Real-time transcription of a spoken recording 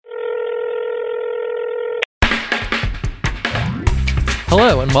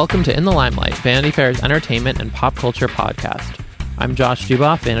Hello, and welcome to In the Limelight, Vanity Fair's entertainment and pop culture podcast. I'm Josh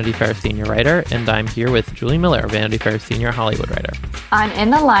Duboff, Vanity Fair senior writer, and I'm here with Julie Miller, Vanity Fair senior Hollywood writer. On In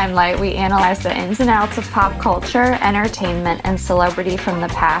the Limelight, we analyze the ins and outs of pop culture, entertainment, and celebrity from the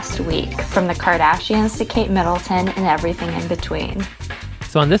past week, from the Kardashians to Kate Middleton and everything in between.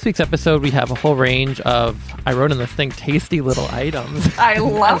 So on this week's episode, we have a whole range of, I wrote in this thing, tasty little items. I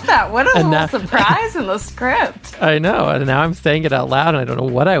love that. What a little surprise in the script. I know, and now I'm saying it out loud, and I don't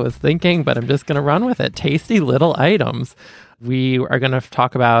know what I was thinking, but I'm just going to run with it. Tasty little items. We are going to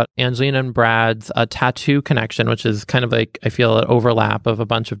talk about Angelina and Brad's tattoo connection, which is kind of like, I feel, an overlap of a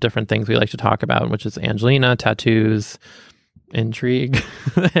bunch of different things we like to talk about, which is Angelina, tattoos, intrigue,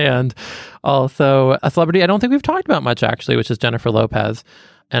 and also a celebrity I don't think we've talked about much, actually, which is Jennifer Lopez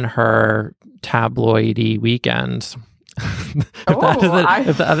and her tabloidy weekend.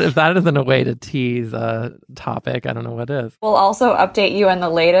 If that isn't a way to tease a topic, I don't know what is. We'll also update you on the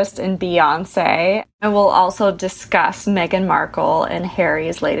latest in Beyonce, and we'll also discuss Meghan Markle and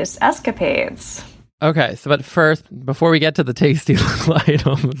Harry's latest escapades. Okay, but first, before we get to the tasty little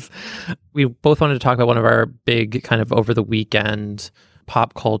items, we both wanted to talk about one of our big kind of over the weekend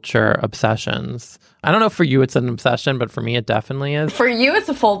pop culture obsessions. I don't know if for you it's an obsession, but for me it definitely is. For you it's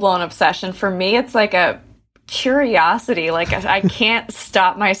a full-blown obsession. For me it's like a curiosity. Like I can't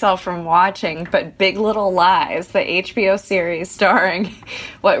stop myself from watching, but Big Little Lies, the HBO series starring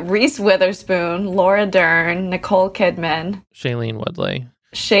Reese Witherspoon, Laura Dern, Nicole Kidman, Shailene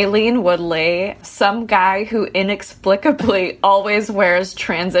Woodley, some guy who inexplicably always wears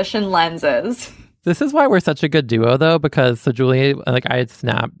transition lenses. This is why we're such a good duo, though, because so Julie, like I had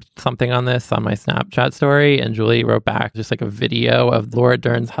snapped something on this on my Snapchat story, and Julie wrote back just like a video of Laura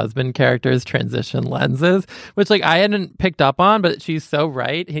Dern's husband character's transition lenses, which like I hadn't picked up on, but she's so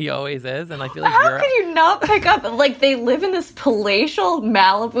right. He always is. And I feel like how could you not pick up? Like they live in this palatial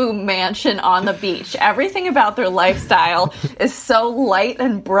Malibu mansion on the beach. Everything about their lifestyle is so light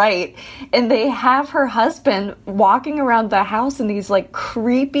and bright. And they have her husband walking around the house in these like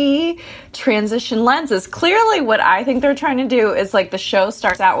creepy transition lenses. Clearly what I think they're trying to do is like the show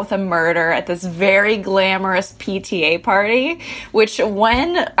starts out with a murder at this very glamorous PTA party, which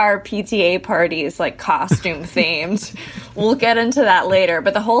when our PTA party is like costume themed, we'll get into that later,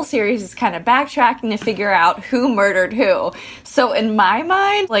 but the whole series is kind of backtracking to figure out who murdered who. So in my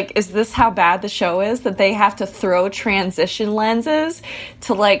mind, like, is this how bad the show is, that they have to throw transition lenses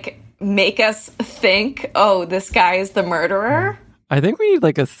to like make us think, oh, this guy is the murderer? I think we need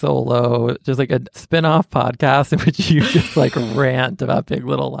like a solo, just like a spin-off podcast in which you just like rant about Big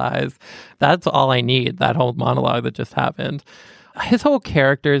Little Lies. That's all I need, that whole monologue that just happened. His whole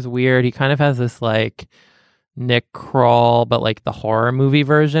character is weird. He kind of has this like Nick Kroll, but like the horror movie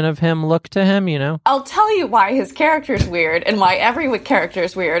version of him look to him, you know? I'll tell you why his character's weird and why every character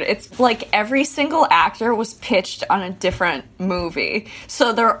is weird. It's like every single actor was pitched on a different movie.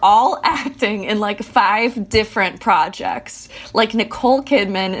 So they're all acting in like 5 different projects. Like Nicole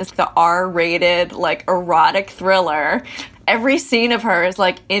Kidman is the R-rated like erotic thriller. Every scene of her is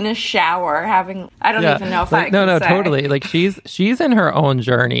like in a shower having, I don't even know if I can say. Totally. Like she's in her own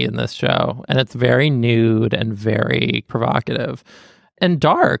journey in this show, and it's very nude and very provocative and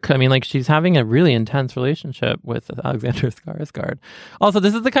dark. I mean, like she's having a really intense relationship with Alexander Skarsgård. Also,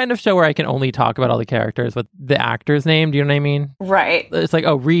 this is the kind of show where I can only talk about all the characters with the actor's name. Do you know what I mean? Right. It's like,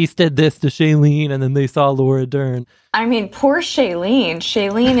 oh, Reese did this to Shailene, and then they saw Laura Dern. I mean, poor Shailene.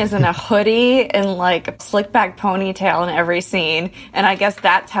 Shailene is in a hoodie and like a slick back ponytail in every scene. And I guess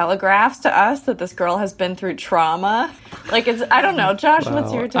that telegraphs to us that this girl has been through trauma. Like it's, I don't know. Josh, wow.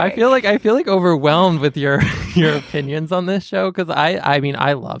 What's your take? I feel like overwhelmed with your opinions on this show, because I mean,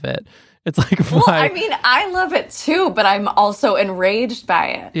 I love it. It's like, well, I mean, I love it too, but I'm also enraged by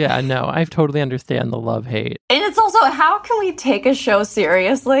it. Yeah, no, I totally understand the love-hate. And it's also, how can we take a show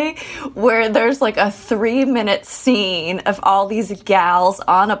seriously where there's like a 3-minute scene of all these gals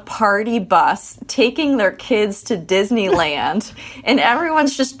on a party bus taking their kids to Disneyland and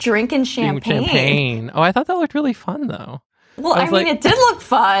everyone's just drinking champagne. Oh, I thought that looked really fun, though. Well, I mean, it did look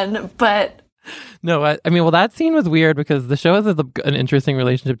fun, but... No, I mean, well, that scene was weird because the show has an interesting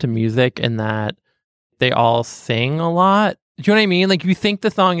relationship to music in that they all sing a lot. Do you know what I mean? Like, you think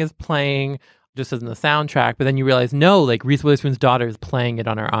the song is playing just as in the soundtrack, but then you realize, no, like Reese Witherspoon's daughter is playing it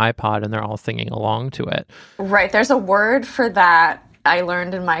on her iPod and they're all singing along to it. Right. There's a word for that I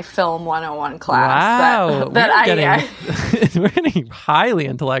learned in my film 101 class. Wow. We're we're getting highly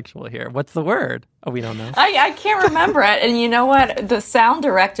intellectual here. What's the word? Oh, we don't know. I can't remember it. And you know what? The sound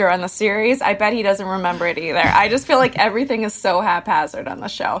director on the series, I bet he doesn't remember it either. I just feel like everything is so haphazard on the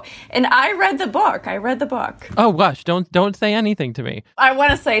show. And I read the book. Oh, gosh. Don't say anything to me. I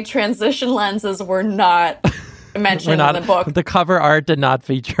want to say transition lenses were not mentioned in the book. The cover art did not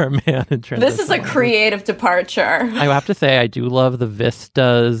feature a man in transition. This is a creative departure. I have to say, I do love the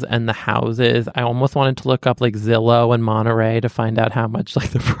vistas and the houses. I almost wanted to look up like Zillow and Monterey to find out how much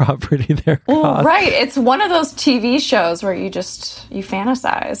like the property there costs. Well, right. It's one of those TV shows where you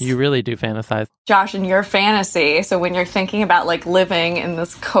fantasize. You really do fantasize. Josh, in your fantasy, so when you're thinking about like living in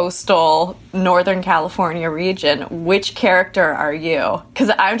this coastal Northern California region, which character are you?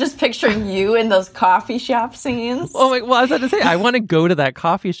 Because I'm just picturing you in those coffee shop scenes. Oh my! Well, I was about to say, I want to go to that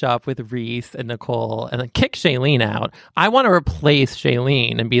coffee shop with Reese and Nicole and then kick Shailene out. I want to replace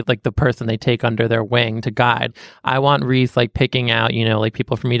Shailene and be like the person they take under their wing to guide. I want Reese like picking out, like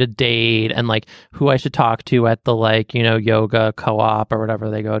people for me to date and like who I should talk to at the like, yoga co-op or whatever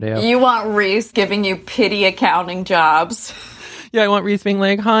they go to. You want Reese giving you pity accounting jobs. Yeah, I want Reese being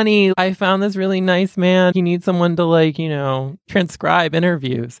like, honey, I found this really nice man. He needs someone to like, transcribe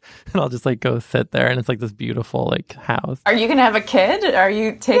interviews. And I'll just like go sit there and it's like this beautiful like house. Are you going to have a kid? Are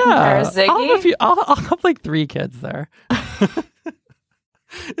you taking care of Ziggy? I'll have like 3 kids there.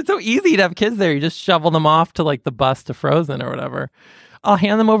 It's so easy to have kids there. You just shovel them off to like the bus to Frozen or whatever. I'll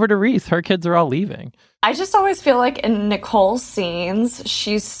hand them over to Reese. Her kids are all leaving. I just always feel like in Nicole's scenes,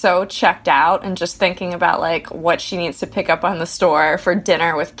 she's so checked out and just thinking about like what she needs to pick up on the store for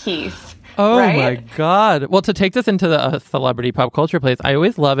dinner with Keith. Oh right? My God. Well, to take this into the celebrity pop culture place, I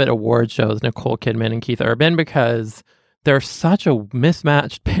always love at award shows, Nicole Kidman and Keith Urban, because they're such a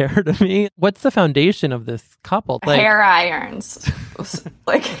mismatched pair to me. What's the foundation of this couple? Like, hair irons.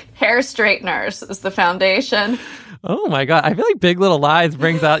 Like hair straighteners is the foundation. Oh my God. I feel like Big Little Lies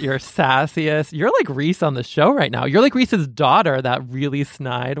brings out your sassiest. You're like Reese on the show right now. You're like Reese's daughter, that really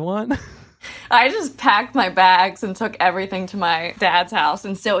snide one. I just packed my bags and took everything to my dad's house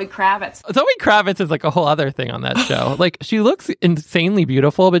and Zoe Kravitz. Zoe Kravitz is like a whole other thing on that show. Like she looks insanely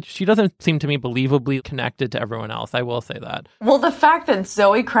beautiful, but she doesn't seem to me believably connected to everyone else. I will say that. Well, the fact that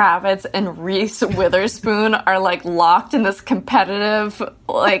Zoe Kravitz and Reese Witherspoon are like locked in this competitive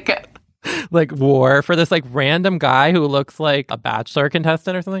like war for this like random guy who looks like a Bachelor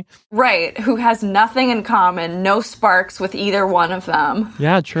contestant or something. Right, who has nothing in common, no sparks with either one of them.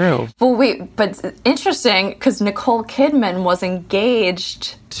 Yeah, true. Well, wait, but it's interesting because Nicole Kidman was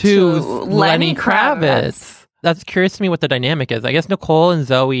engaged to Lenny Kravitz. That's curious to me what the dynamic is. I guess Nicole and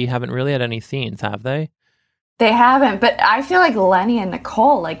Zoe haven't really had any scenes, have they? They haven't, but I feel like Lenny and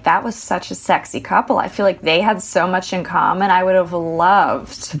Nicole, like that was such a sexy couple. I feel like they had so much in common. I would have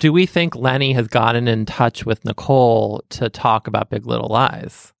loved. Do we think Lenny has gotten in touch with Nicole to talk about Big Little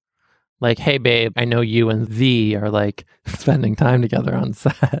Lies? Like, hey, babe, I know you and Z are like spending time together on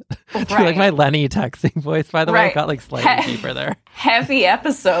set. Right. Do you like my Lenny texting voice, by the way? It got like slightly deeper there. Heavy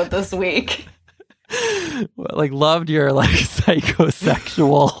episode this week. Like loved your like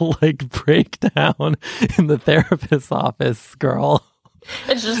psychosexual like breakdown in the therapist's office, girl.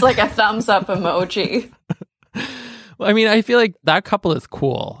 It's just like a thumbs up emoji. Well, I mean, I feel like that couple is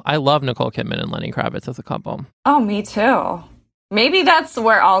cool. I love Nicole Kidman and Lenny Kravitz as a couple. Oh, me too. Maybe that's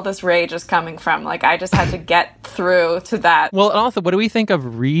where all this rage is coming from. Like, I just had to get through to that. Well, and also, what do we think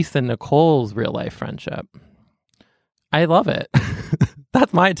of Reese and Nicole's real life friendship? I love it.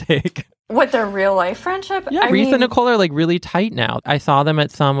 That's my take. What, their real life friendship? Yeah, Reese and Nicole are like really tight now. I saw them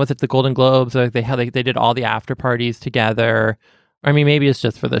at was it the Golden Globes? Like they did all the after parties together. I mean, maybe it's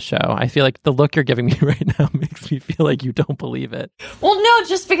just for the show. I feel like the look you're giving me right now makes me feel like you don't believe it. Well, no,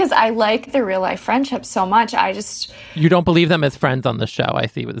 just because I like the real life friendship so much, You don't believe them as friends on the show, I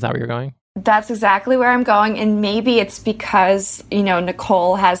see. Is that where you're going? That's exactly where I'm going. And maybe it's because,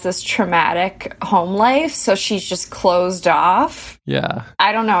 Nicole has this traumatic home life, so she's just closed off. Yeah.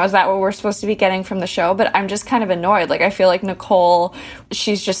 I don't know. Is that what we're supposed to be getting from the show? But I'm just kind of annoyed. Like, I feel like Nicole,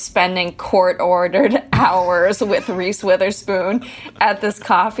 she's just spending court-ordered hours with Reese Witherspoon at this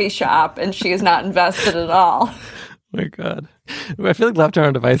coffee shop, and she's not invested at all. Oh my God. I feel like left to our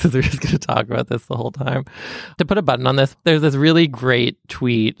own devices, we're just going to talk about this the whole time. To put a button on this, there's this really great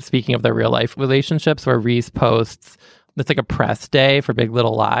tweet, speaking of their real life relationships, where Reese posts, it's like a press day for Big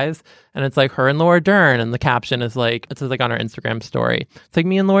Little Lies. And it's like her and Laura Dern. And the caption is like, it's like on her Instagram story. It's like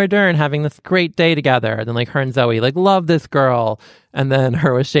me and Laura Dern having this great day together. And then like her and Zoe, like, love this girl. And then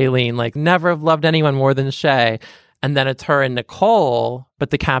her with Shailene, like, never have loved anyone more than Shay. And then it's her and Nicole, but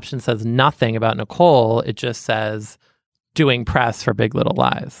the caption says nothing about Nicole. It just says, doing press for Big Little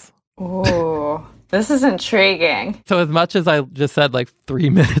Lies. Ooh, this is intriguing. So as much as I just said like 3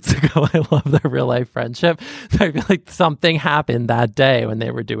 minutes ago, I love their real life friendship, I feel like something happened that day when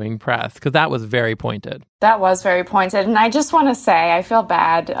they were doing press, because that was very pointed. That was very pointed. And I just want to say, I feel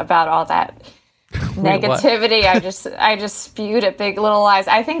bad about all that negativity I just spewed at Big Little Lies.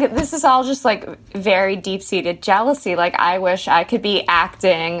 I think this is all just like very deep-seated jealousy. Like, I wish I could be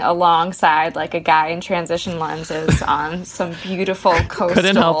acting alongside like a guy in transition lenses on some beautiful coastal.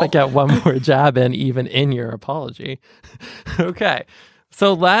 Couldn't help but get one more jab in, even in your apology. Okay,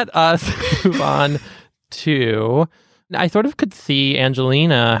 so let us move on to... I sort of could see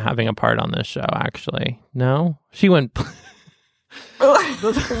Angelina having a part on this show, actually. No? She went...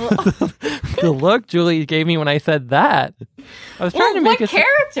 The look Julie gave me when I said that. I was trying to make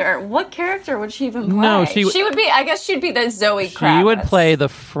What character would she even play? No, she would be. I guess she'd be the Zoe Kravitz. She would play the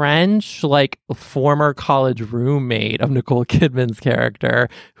French, like, former college roommate of Nicole Kidman's character,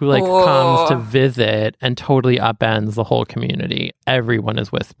 who like comes to visit and totally upends the whole community. Everyone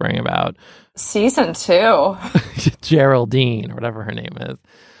is whispering about season 2. Geraldine, or whatever her name is.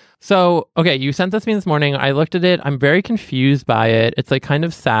 So, okay, you sent this to me this morning. I looked at it. I'm very confused by it. It's like kind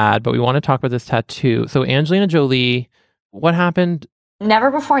of sad, but we want to talk about this tattoo. So Angelina Jolie, what happened?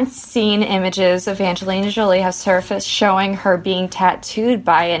 Never before seen images of Angelina Jolie have surfaced showing her being tattooed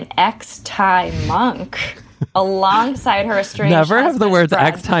by an ex-Thai monk alongside her estranged Never have the words friend.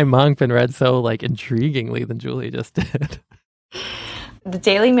 ex-Thai monk been read so like intriguingly than Julie just did. The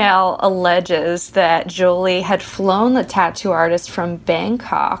Daily Mail alleges that Jolie had flown the tattoo artist from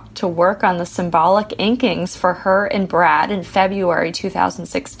Bangkok to work on the symbolic inkings for her and Brad in February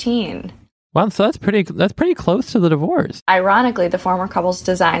 2016. Wow, so that's pretty close to the divorce. Ironically, the former couple's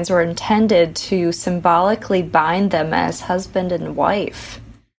designs were intended to symbolically bind them as husband and wife.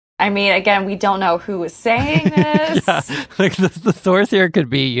 I mean, again, we don't know who is saying this. Yeah, like the source here could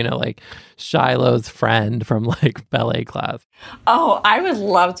be, you know, like Shiloh's friend from like ballet class. Oh, I would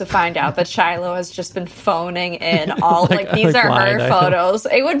love to find out that Shiloh has just been phoning in all like these are her photos.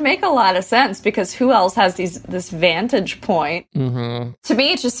 It would make a lot of sense because who else has this vantage point? Mm-hmm. To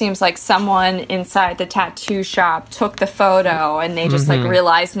me, it just seems like someone inside the tattoo shop took the photo and they just like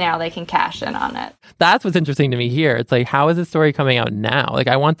realized now they can cash in on it. That's what's interesting to me here. It's like, how is this story coming out now? Like,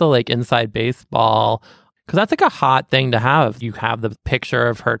 I want the like inside baseball, because that's like a hot thing to have. You have the picture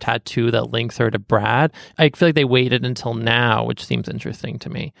of her tattoo that links her to Brad. I feel like they waited until now, which seems interesting to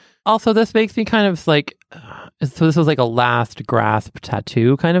me. Also, this makes me kind of like, so this was like a last grasp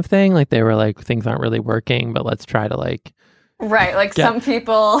tattoo kind of thing. Like they were like, things aren't really working, but let's try to like... Right, like some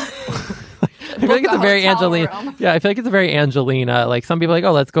people... I feel like it's a very Angelina. Yeah, I feel like it's a very Angelina. Like some people are like,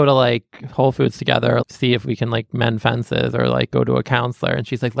 oh, let's go to like Whole Foods together, see if we can like mend fences or like go to a counselor. And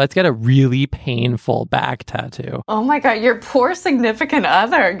she's like, let's get a really painful back tattoo. Oh my God, your poor significant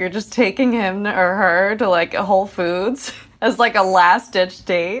other. You're just taking him or her to like a Whole Foods as like a last ditch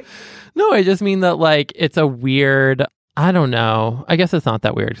date. No, I just mean that like it's a weird... I don't know. I guess it's not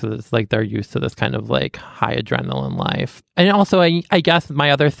that weird because it's like they're used to this kind of like high adrenaline life. And also, I guess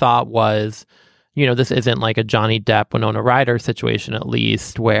my other thought was, you know, this isn't like a Johnny Depp, Winona Ryder situation, at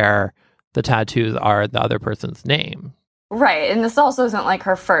least, where the tattoos are the other person's name. Right. And this also isn't like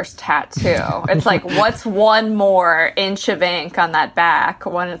her first tattoo. It's like, what's one more inch of ink on that back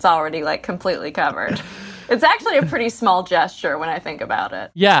when it's already like completely covered? It's actually a pretty small gesture when I think about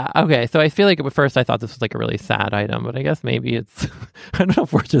it. Yeah, okay. So I feel like at first I thought this was like a really sad item, but I guess maybe it's, I don't know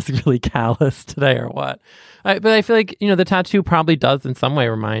if we're just really callous today or what. But I feel like, you know, the tattoo probably does in some way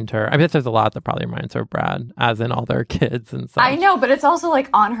remind her. I bet there's a lot that probably reminds her of Brad, as in all their kids and stuff. I know, but it's also like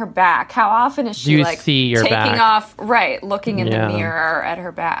on her back. How often is she like taking off, right, looking in the mirror at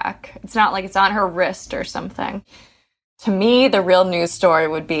her back? It's not like it's on her wrist or something. To me, the real news story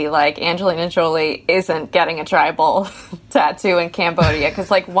would be like Angelina Jolie isn't getting a tribal tattoo in Cambodia because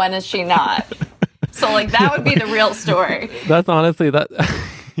like when is she not? So like that would be the real story. That's honestly that.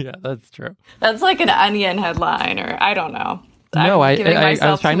 Yeah, that's true. That's like an Onion headline, or I don't know. No, I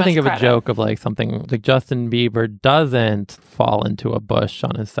was trying to think of a joke of like something like Justin Bieber doesn't fall into a bush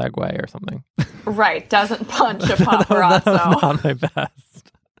on his Segway or something. Right, doesn't punch a paparazzo. that was not my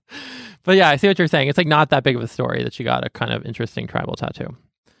best. But yeah, I see what you're saying. It's like not that big of a story that she got a kind of interesting tribal tattoo.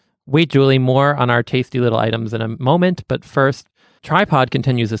 Wait, Julie, more on our tasty little items in a moment. But first, Tripod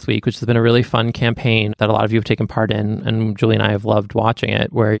continues this week, which has been a really fun campaign that a lot of you have taken part in. And Julie and I have loved watching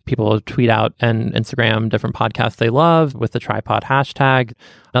it, where people tweet out and Instagram different podcasts they love with the Tripod hashtag.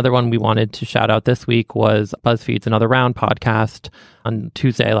 Another one we wanted to shout out this week was BuzzFeed's Another Round podcast. On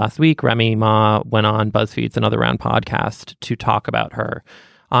Tuesday last week, Remy Ma went on BuzzFeed's Another Round podcast to talk about her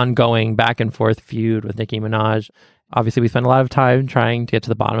ongoing back and forth feud with Nicki Minaj. Obviously, we spend a lot of time trying to get to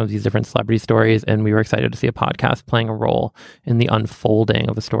the bottom of these different celebrity stories, and we were excited to see a podcast playing a role in the unfolding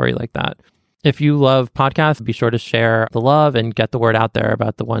of a story like that. If you love podcasts, be sure to share the love and get the word out there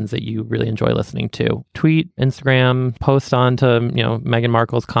about the ones that you really enjoy listening to. Tweet, Instagram, post onto, Meghan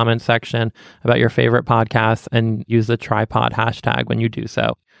Markle's comment section about your favorite podcasts and use the tripod hashtag when you do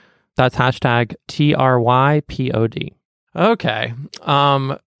so. That's hashtag TRYPOD. Okay.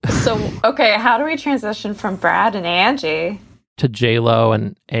 Okay, how do we transition from Brad and Angie to J-Lo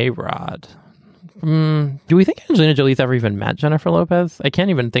and A-Rod? Do we think Angelina Jolie's ever even met Jennifer Lopez? I can't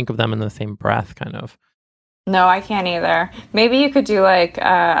even think of them in the same breath, kind of. No, I can't either. Maybe you could do like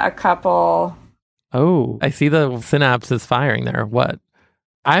a couple. Oh, I see the synapses firing there. What?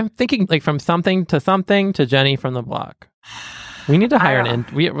 I'm thinking like from something to Jenny from the Block. We need to hire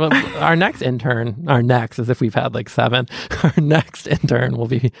our next intern, as if we've had like 7, our next intern will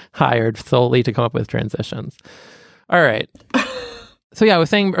be hired solely to come up with transitions. All right. So yeah, I was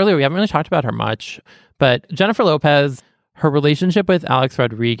saying earlier, we haven't really talked about her much, but Jennifer Lopez, her relationship with Alex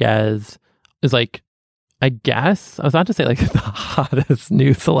Rodriguez is like, I guess, I was about to say like the hottest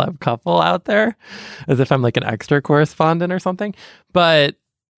new celeb couple out there, as if I'm like an extra correspondent or something. But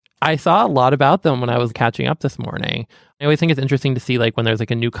I saw a lot about them when I was catching up this morning. I always think it's interesting to see like when there's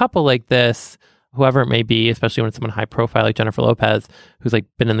like a new couple like this, whoever it may be, especially when it's someone high profile like Jennifer Lopez, who's like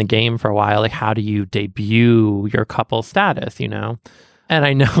been in the game for a while, like how do you debut your couple status, And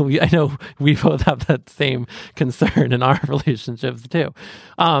I know we both have that same concern in our relationships too.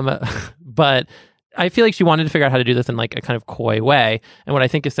 But I feel like she wanted to figure out how to do this in like a kind of coy way. And what I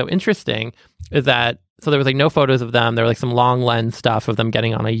think is so interesting is that, so there was like no photos of them. There were like some long lens stuff of them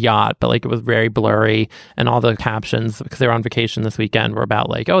getting on a yacht, but like it was very blurry. And all the captions, because they were on vacation this weekend, were about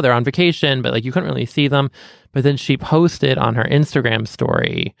like, oh, they're on vacation, but like you couldn't really see them. But then she posted on her Instagram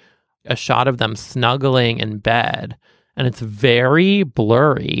story a shot of them snuggling in bed. And it's very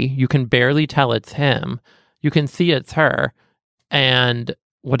blurry. You can barely tell it's him. You can see it's her. And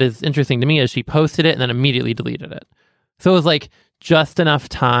what is interesting to me is she posted it and then immediately deleted it. So it was like just enough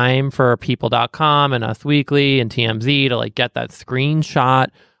time for People.com and Us Weekly and TMZ to like get that screenshot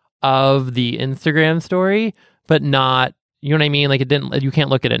of the Instagram story, but not, you know what I mean? Like you can't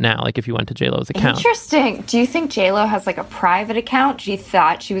look at it now, like if you went to J-Lo's account. Interesting. Do you think J-Lo has like a private account? She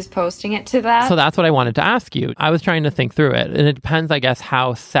thought she was posting it to that? So that's what I wanted to ask you. I was trying to think through it. And it depends, I guess,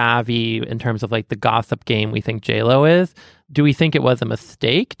 how savvy in terms of like the gossip game we think J-Lo is. Do we think it was a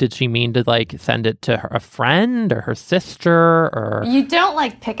mistake? Did she mean to like send it to a friend or her sister or? You don't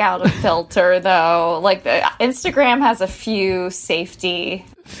like pick out a filter though. Like Instagram has a few safety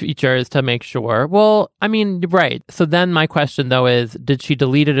features to make sure. Well, I mean, right. So then my question though is, did she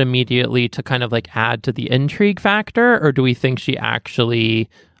delete it immediately to kind of like add to the intrigue factor? Or do we think she actually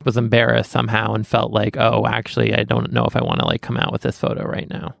was embarrassed somehow and felt like, oh, actually, I don't know if I want to like come out with this photo right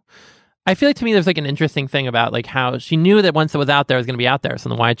now? I feel like to me, there's like an interesting thing about like how she knew that once it was out there, it was going to be out there. So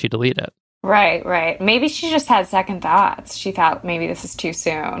then why'd she delete it? Right. Maybe she just had second thoughts. She thought maybe this is too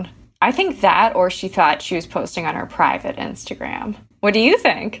soon. I think that, or she thought she was posting on her private Instagram. What do you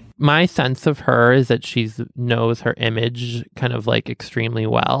think? My sense of her is that she knows her image kind of like extremely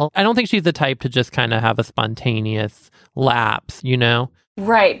well. I don't think she's the type to just kind of have a spontaneous lapse,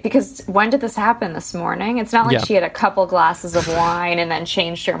 Right, because when did this happen this morning? It's not like she had a couple glasses of wine and then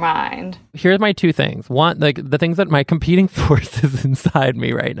changed her mind. Here's my 2 things. One, like the things that my competing forces inside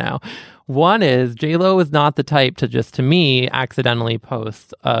me right now. One is J-Lo is not the type to just, to me, accidentally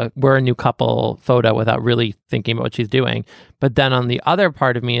post we're a new couple photo without really thinking about what she's doing. But then on the other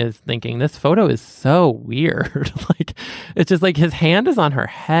part of me is thinking this photo is so weird. Like it's just like his hand is on her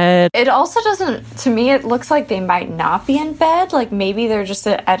head. It also doesn't, to me, it looks like they might not be in bed. Like maybe they're just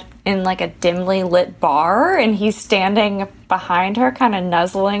in like a dimly lit bar and he's standing behind her kind of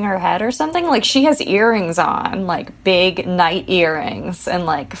nuzzling her head or something. Like she has earrings on, like big night earrings and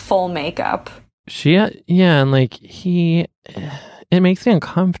like full makeup. And like it makes me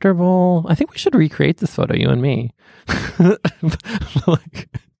uncomfortable. I think we should recreate this photo, you and me. Like,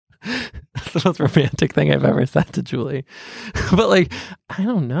 that's the most romantic thing I've ever said to Julie. But like, I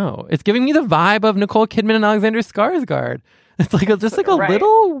don't know. It's giving me the vibe of Nicole Kidman and Alexander Skarsgård. It's like just like a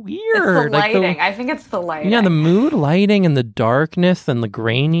little weird. It's the lighting. I think it's the lighting. Yeah, the mood lighting and the darkness and the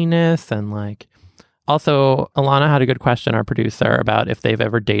graininess and like. Also, Alana had a good question, our producer, about if they've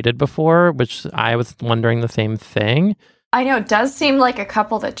ever dated before, which I was wondering the same thing. I know, it does seem like a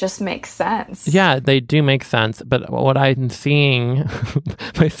couple that just makes sense. Yeah, they do make sense. But what I'm seeing,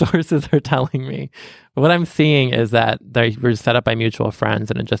 my sources are telling me, what I'm seeing is that they were set up by mutual friends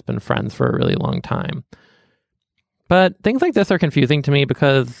and had just been friends for a really long time. But things like this are confusing to me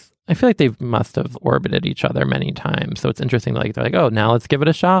because I feel like they must have orbited each other many times. So it's interesting. Like they're like, oh, now let's give it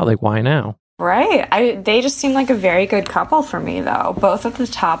a shot. Like, why now? Right. They just seem like a very good couple for me, though. Both at the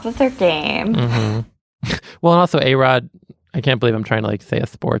top of their game. Mm-hmm. Well, and also A-Rod, I can't believe I'm trying to like say a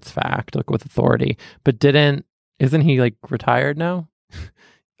sports fact like with authority, but isn't he like retired now?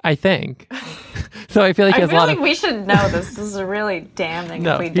 I think. So I feel like he has a lot of... we should know this. This is really damning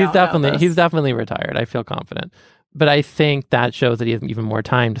no, if we don't know this. He's definitely retired. I feel confident. But I think that shows that he has even more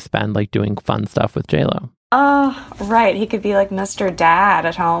time to spend like doing fun stuff with J-Lo. Oh, right. He could be like Mr. Dad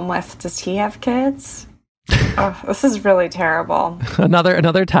at home with... Does he have kids? Oh, this is really terrible.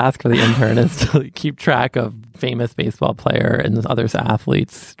 Another task for the intern is to keep track of famous baseball player and other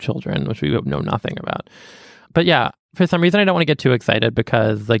athletes' children, which we know nothing about. But yeah, for some reason I don't want to get too excited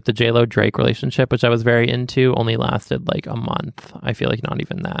because like the J-Lo Drake relationship, which I was very into, only lasted like a month. I feel like not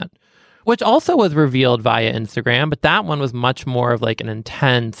even that. Which also was revealed via Instagram, but that one was much more of like an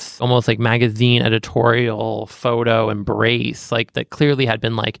intense, almost like magazine editorial photo embrace, like that clearly had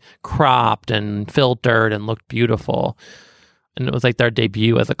been like cropped and filtered and looked beautiful. And it was like their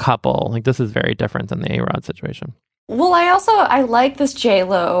debut as a couple. Like this is very different than the A-Rod situation. Well, I like this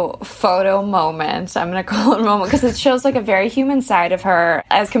J-Lo photo moment. I'm going to call it a moment because it shows like a very human side of her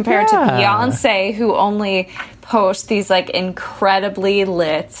as compared to Beyonce, who only posts these like incredibly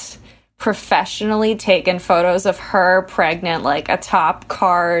lit, professionally taken photos of her pregnant, like atop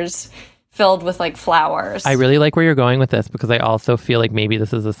cars filled with like flowers. I really like where you're going with this because I also feel like maybe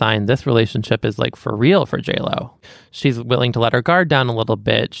this is a sign this relationship is like for real for J-Lo. She's willing to let her guard down a little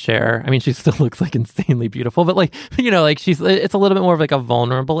bit, share. I mean, she still looks like insanely beautiful, but like, you know, like it's a little bit more of like a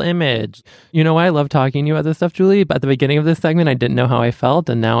vulnerable image. You know why I love talking to you about this stuff, Julie? But at the beginning of this segment, I didn't know how I felt.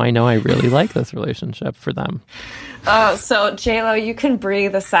 And now I know I really like this relationship for them. Oh, so J-Lo, you can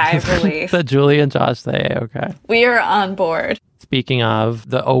breathe a sigh of relief. That Julie and Josh say, okay. We are on board. Speaking of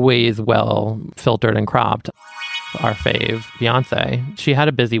the always well filtered and cropped, our fave, Beyonce, she had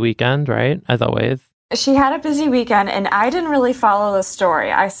a busy weekend, right? As always. She had a busy weekend, and I didn't really follow the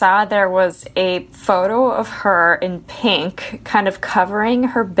story. I saw there was a photo of her in pink, kind of covering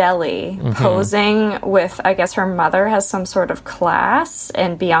her belly, posing with, I guess her mother has some sort of class,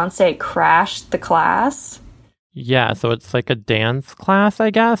 and Beyonce crashed the class. Yeah, so it's like a dance class,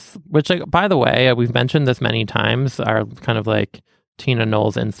 I guess, which, like, by the way, we've mentioned this many times, our kind of like Tina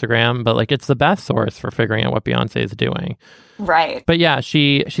Knowles Instagram, but like it's the best source for figuring out what Beyonce is doing. Right. But yeah,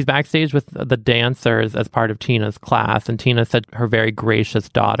 she's backstage with the dancers as part of Tina's class, and Tina said her very gracious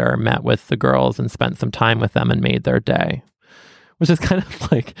daughter met with the girls and spent some time with them and made their day. Which is kind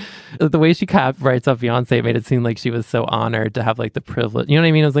of like the way she writes up Beyonce made it seem like she was so honored to have like the privilege. You know what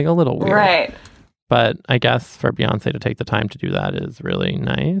I mean? It was like a little weird. Right. But I guess for Beyonce to take the time to do that is really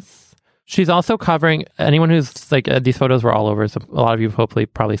nice. She's also covering anyone who's like, these photos were all over. So a lot of you have hopefully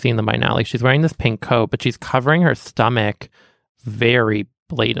probably seen them by now. Like she's wearing this pink coat, but she's covering her stomach very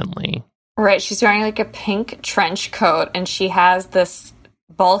blatantly. Right. She's wearing like a pink trench coat and she has this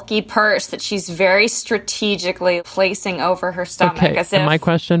bulky purse that she's very strategically placing over her stomach. Okay, and my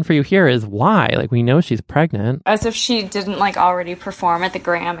question for you here is why? Like, we know she's pregnant. As if she didn't like already perform at the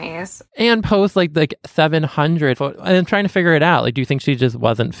Grammys. And post like 700 photos. I'm trying to figure it out. Like, do you think she just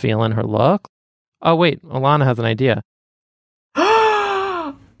wasn't feeling her look? Oh, wait, Alana has an idea.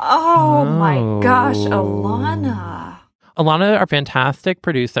 Oh my gosh, Alana. Alana, our fantastic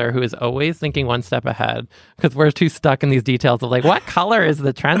producer, who is always thinking one step ahead because we're too stuck in these details of like, what color is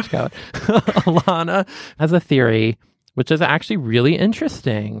the trench coat? Alana has a theory, which is actually really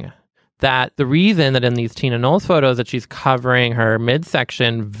interesting, that the reason that in these Tina Knowles photos that she's covering her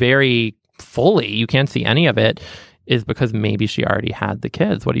midsection very fully, you can't see any of it, is because maybe she already had the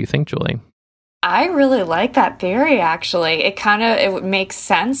kids. What do you think, Julie? I really like that theory, actually. It would make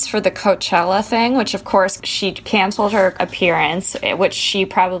sense for the Coachella thing, which, of course, she canceled her appearance, which she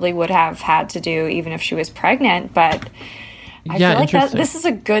probably would have had to do even if she was pregnant. But I feel like this is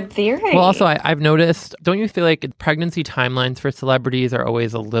a good theory. Well, also, I've noticed, don't you feel like pregnancy timelines for celebrities are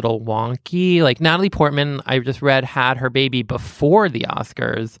always a little wonky? Like Natalie Portman, I just read, had her baby before the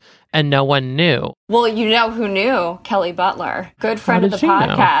Oscars, and no one knew. Well, you know who knew? Kelly Butler, good friend of the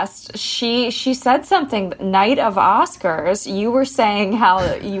podcast. She said something night of Oscars. You were saying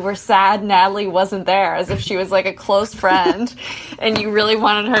how you were sad Natalie wasn't there, as if she was like a close friend, and you really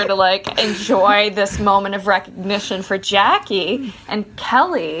wanted her to like enjoy this moment of recognition for Jackie. And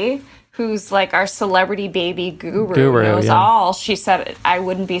Kelly, who's like our celebrity baby guru knows all. She said, I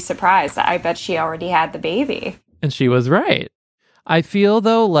wouldn't be surprised. I bet she already had the baby. And she was right. I feel,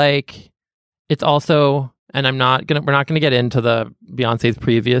 though, like it's also, And we're not gonna get into the Beyonce's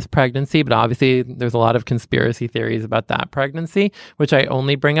previous pregnancy, but obviously there's a lot of conspiracy theories about that pregnancy, which I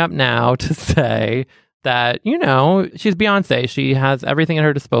only bring up now to say that, she's Beyonce. She has everything at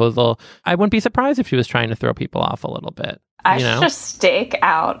her disposal. I wouldn't be surprised if she was trying to throw people off a little bit. I should just stake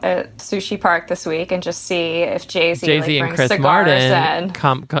out at Sushi Park this week and just see if Jay-Z and brings Chris Martin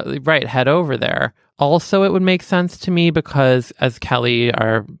come head over there. Also, it would make sense to me because, as Kelly,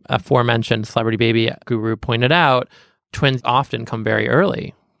 our aforementioned celebrity baby guru, pointed out, twins often come very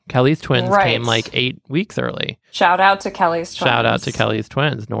early. Kelly's twins came like 8 weeks early. Shout out to Kelly's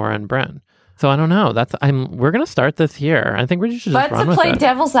twins. Nora and Bryn. So I don't know. We're gonna start this here. I think we should just run with it. But to play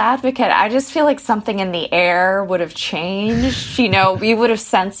devil's advocate, I just feel like something in the air would have changed. We would have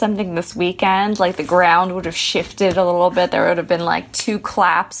sensed something this weekend. Like the ground would have shifted a little bit. There would have been like 2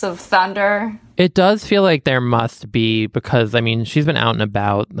 claps of thunder. It does feel like there must be, because she's been out and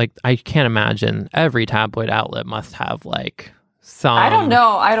about. Like, I can't imagine every tabloid outlet must have like some. I don't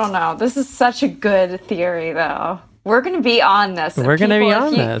know. This is such a good theory, though. We're gonna be on this. We're gonna be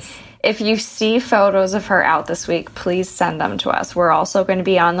on this. If you see photos of her out this week, please send them to us. We're also going to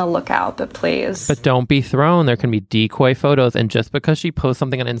be on the lookout, but please. But don't be thrown. There can be decoy photos. And just because she posts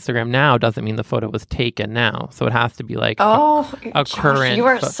something on Instagram now doesn't mean the photo was taken now. So it has to be like a Josh, current. You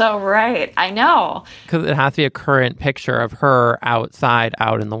are so right. I know. Because it has to be a current picture of her outside,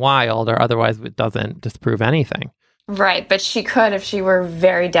 out in the wild, or otherwise it doesn't disprove anything. Right, but she could, if she were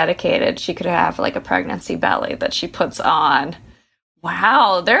very dedicated, she could have like a pregnancy belly that she puts on.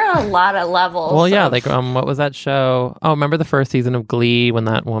 Wow, there are a lot of levels. Well, yeah, what was that show? Oh, remember the first season of Glee when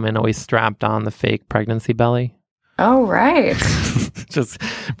that woman always strapped on the fake pregnancy belly? Oh, right. Just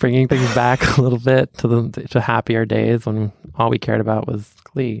bringing things back a little bit to happier days when all we cared about was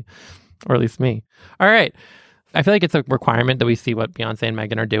Glee, or at least me. All right. I feel like it's a requirement that we see what Beyonce and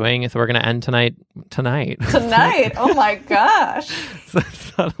Megan are doing, so we're going to end tonight. Tonight? Oh my gosh. So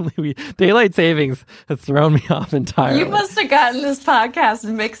suddenly daylight savings has thrown me off entirely. You must have gotten this podcast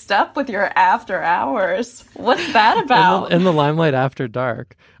mixed up with your after hours. What's that about? In the Limelight After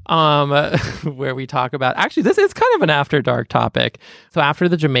Dark, where we talk about, actually, this is kind of an after dark topic. So after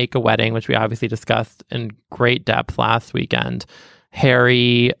the Jamaica wedding, which we obviously discussed in great depth last weekend,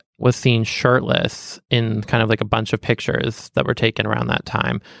 Harry was seen shirtless in kind of like a bunch of pictures that were taken around that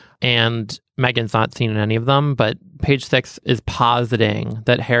time. And Meghan's not seen in any of them, but Page Six is positing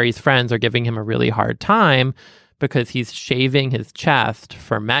that Harry's friends are giving him a really hard time because he's shaving his chest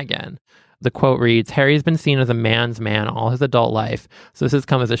for Meghan. The quote reads, "Harry's been seen as a man's man all his adult life, so this has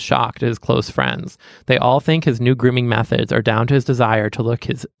come as a shock to his close friends. They all think his new grooming methods are down to his desire to look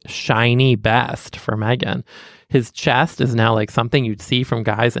his shiny best for Meghan. His chest is now like something you'd see from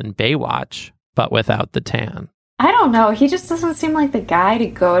guys in Baywatch, but without the tan." I don't know. He just doesn't seem like the guy to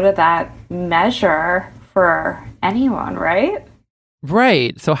go to that measure for anyone, right?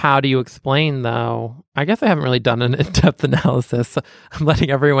 Right. So how do you explain, though? I guess I haven't really done an in-depth analysis. So I'm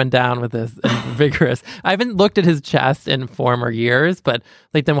letting everyone down with this vigorous. I haven't looked at his chest in former years, but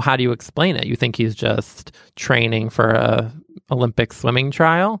then how do you explain it? You think he's just training for a Olympic swimming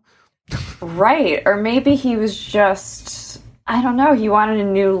trial? Right. Or maybe he was just, I don't know, he wanted a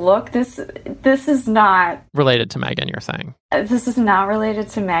new look. This is not related to Meghan, you're saying? This is not related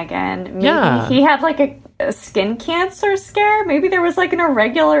to Meghan. Maybe he had like a skin cancer scare. Maybe there was like an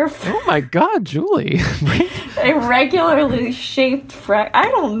irregular... Oh my God, Julie. Irregularly shaped I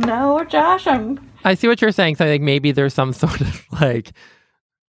don't know, Josh. I see what you're saying. So like maybe there's some sort of like...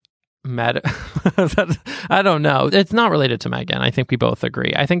 I don't know. It's not related to Meghan. I think we both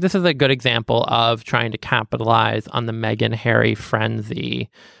agree. I think this is a good example of trying to capitalize on the Meghan-Harry frenzy.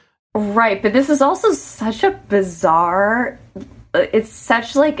 Right, but this is also such a bizarre... It's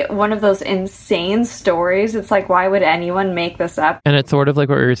such like one of those insane stories. It's like, why would anyone make this up? And it's sort of like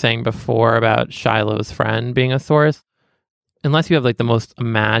what we were saying before about Shiloh's friend being a source. Unless you have like the most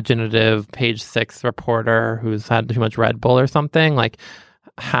imaginative Page Six reporter who's had too much Red Bull or something, like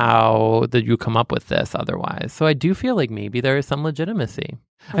how did you come up with this otherwise? So I do feel like maybe there is some legitimacy.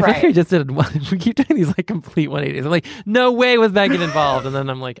 I feel like we keep doing these like complete 180s. I'm like, no way was Meghan involved. And then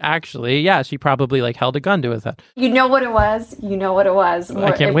I'm like, actually, yeah, she probably like held a gun to his head. You know what it was?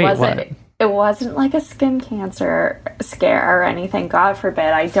 I can't wait. What? It wasn't like a skin cancer scare or anything. God forbid.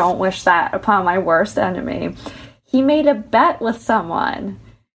 I don't wish that upon my worst enemy. He made a bet with someone.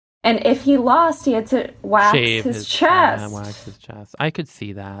 And if he lost, he had to wax his chest. Yeah, wax his chest. I could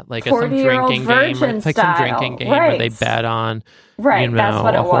see that. Like some drinking game. It's like some drinking game where they bet on, that's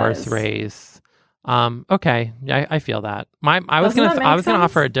what a horse race. Okay. Yeah, I feel that. I was gonna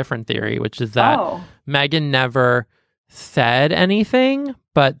offer a different theory, which is that Meghan never said anything,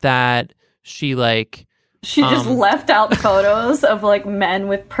 but that she like She just left out photos of like men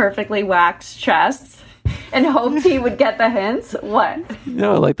with perfectly waxed chests and hoped he would get the hints. What?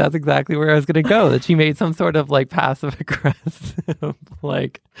 No, like that's exactly where I was going to go. That she made some sort of like passive aggressive,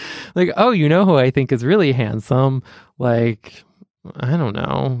 like, oh, you know who I think is really handsome? Like, I don't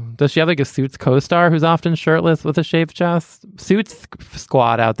know. Does she have like a Suits co-star who's often shirtless with a shaved chest? Suits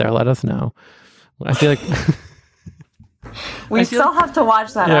squad out there, let us know. I feel like we still have to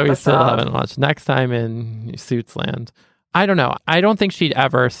watch that episode. We still haven't watched. Next time in Suits Land. I don't know. I don't think she'd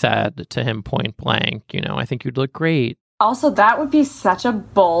ever said to him point blank, I think you'd look great. Also, that would be such a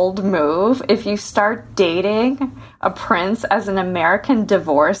bold move if you start dating a prince as an American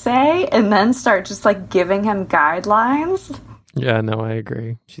divorcee and then start just like giving him guidelines. Yeah, no, I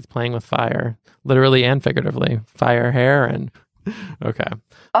agree. She's playing with fire, literally and figuratively. Fire hair and... Okay.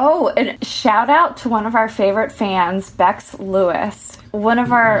 Oh, and shout out to one of our favorite fans, Bex Lewis. One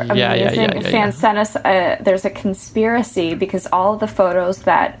of our amazing fans sent us, there's a conspiracy because all of the photos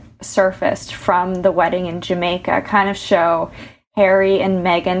that surfaced from the wedding in Jamaica kind of show Harry and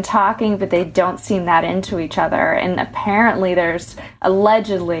Meghan talking, but they don't seem that into each other. And apparently there's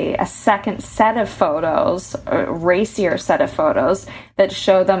allegedly a second set of photos, a racier set of photos, that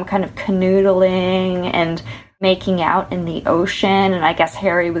show them kind of canoodling and making out in the ocean. And I guess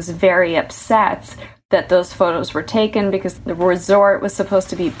Harry was very upset that those photos were taken because the resort was supposed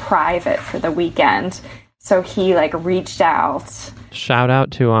to be private for the weekend. So he like reached out. Shout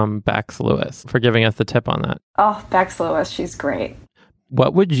out to Bex Lewis for giving us the tip on that. Oh, Bex Lewis, she's great.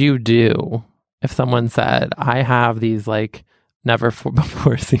 What would you do if someone said, I have these like never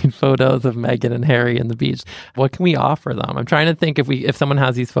before seen photos of Meghan and Harry in the beach? What can we offer them? I'm trying to think if someone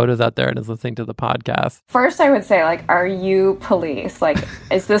has these photos out there and is listening to the podcast. First, I would say, like, are you police? Like,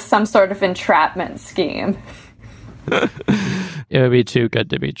 is this some sort of entrapment scheme? It would be too good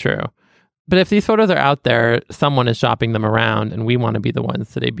to be true. But if these photos are out there, someone is shopping them around and we want to be the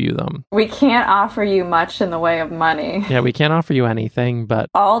ones to debut them. We can't offer you much in the way of money. Yeah, we can't offer you anything, but...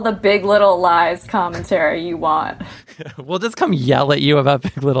 all the Big Little Lies commentary you want. We'll just come yell at you about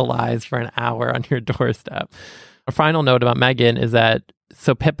Big Little Lies for an hour on your doorstep. A final note about Meghan is that,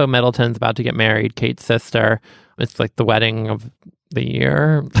 so Pippa Middleton's about to get married, Kate's sister. It's like the wedding of the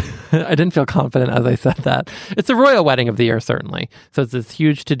year. I didn't feel confident as I said that. It's a royal wedding of the year, certainly. So it's this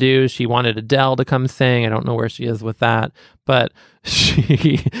huge to-do. She wanted Adele to come sing. I don't know where she is with that, but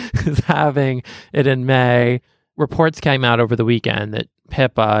she is having it in May. Reports came out over the weekend that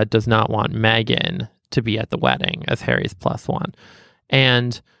Pippa does not want Meghan to be at the wedding as Harry's +1.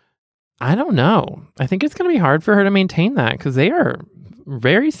 And I don't know. I think it's going to be hard for her to maintain that because they are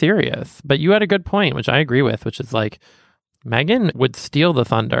very serious. But you had a good point, which I agree with, which is like, Meghan would steal the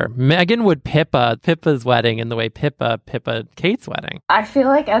thunder. Meghan would Pippa's wedding in the way Pippa Kate's wedding. I feel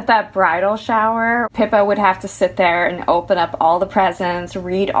like at that bridal shower, Pippa would have to sit there and open up all the presents,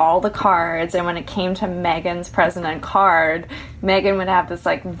 read all the cards, and when it came to Meghan's present and card, Meghan would have this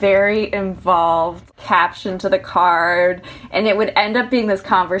like very involved caption to the card, and it would end up being this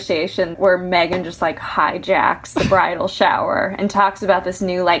conversation where Meghan just like hijacks the bridal shower and talks about this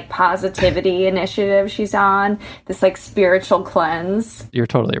new like positivity initiative she's on, this like spiritual cleanse. You're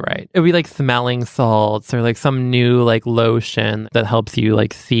totally right. It would be like smelling salts or like some new like lotion that helps you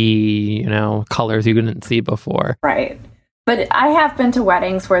like see, colors you couldn't see before. Right. But I have been to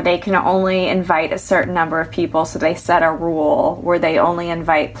weddings where they can only invite a certain number of people, so they set a rule where they only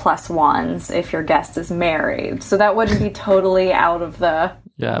invite +1s if your guest is married. So that wouldn't be totally out of the...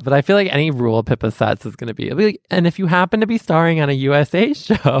 Yeah, but I feel like any rule Pippa sets is going to be like, and if you happen to be starring on a USA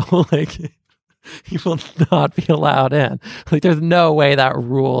show, like... you will not be allowed in. Like, there's no way that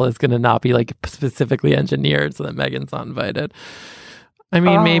rule is going to not be like specifically engineered so that Meghan's not invited. I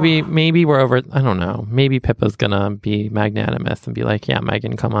mean, maybe we're over. I don't know. Maybe Pippa's going to be magnanimous and be like, yeah,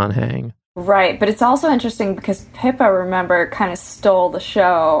 Meghan, come on, hang. Right. But it's also interesting because Pippa, remember, kind of stole the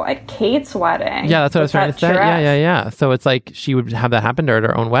show at Kate's wedding. Yeah, that's what I was trying to say. Yeah. So it's like she would have that happen to her at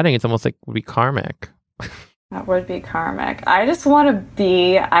her own wedding. It's almost like would be karmic. That would be karmic. I want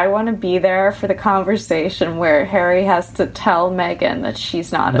to be there for the conversation where Harry has to tell Meghan that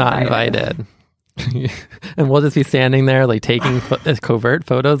she's not invited. And we'll just be standing there like taking covert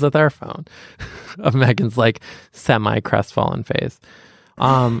photos with our phone of Meghan's like semi-crestfallen face.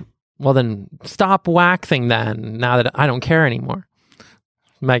 Well then stop waxing then, now that I don't care anymore.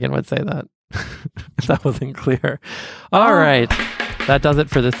 Meghan would say that. If that wasn't clear. All right. That does it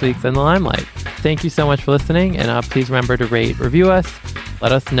for this week's In the Limelight. Thank you so much for listening, and please remember to rate, review us.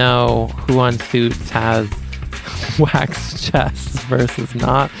 Let us know who on Suits has waxed chests versus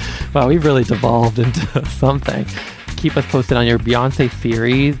not. Wow, we've really devolved into something. keep us posted on your Beyonce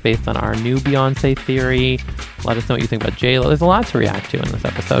theories based on our new Beyonce theory. Let us know what you think about J-Lo. There's a lot to react to in this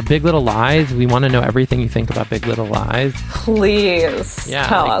episode. Big Little Lies. We want to know everything you think about Big Little Lies. Please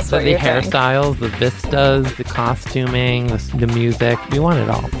tell us what you think. The hairstyles, the vistas, the costuming, the music. We want it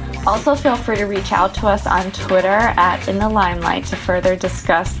all. Also, feel free to reach out to us on Twitter at In the Limelight to further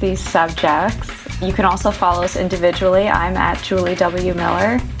discuss these subjects. You can also follow us individually. I'm at Julie W.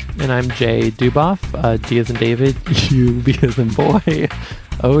 Miller. And I'm Jay Duboff. D as in David, U, B as in boy,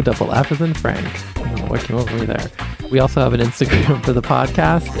 O, double F as in Frank. I don't know what came over me there. We also have an Instagram for the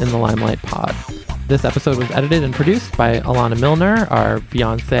podcast, In the Limelight Pod. This episode was edited and produced by Alana Milner, our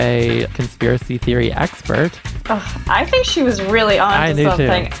Beyonce conspiracy theory expert. Oh, I think she was really on to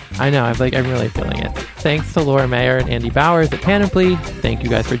something. Too. I know. I'm really feeling it. Thanks to Laura Mayer and Andy Bowers at Panoply. Thank you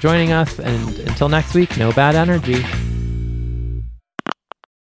guys for joining us. And until next week, no bad energy.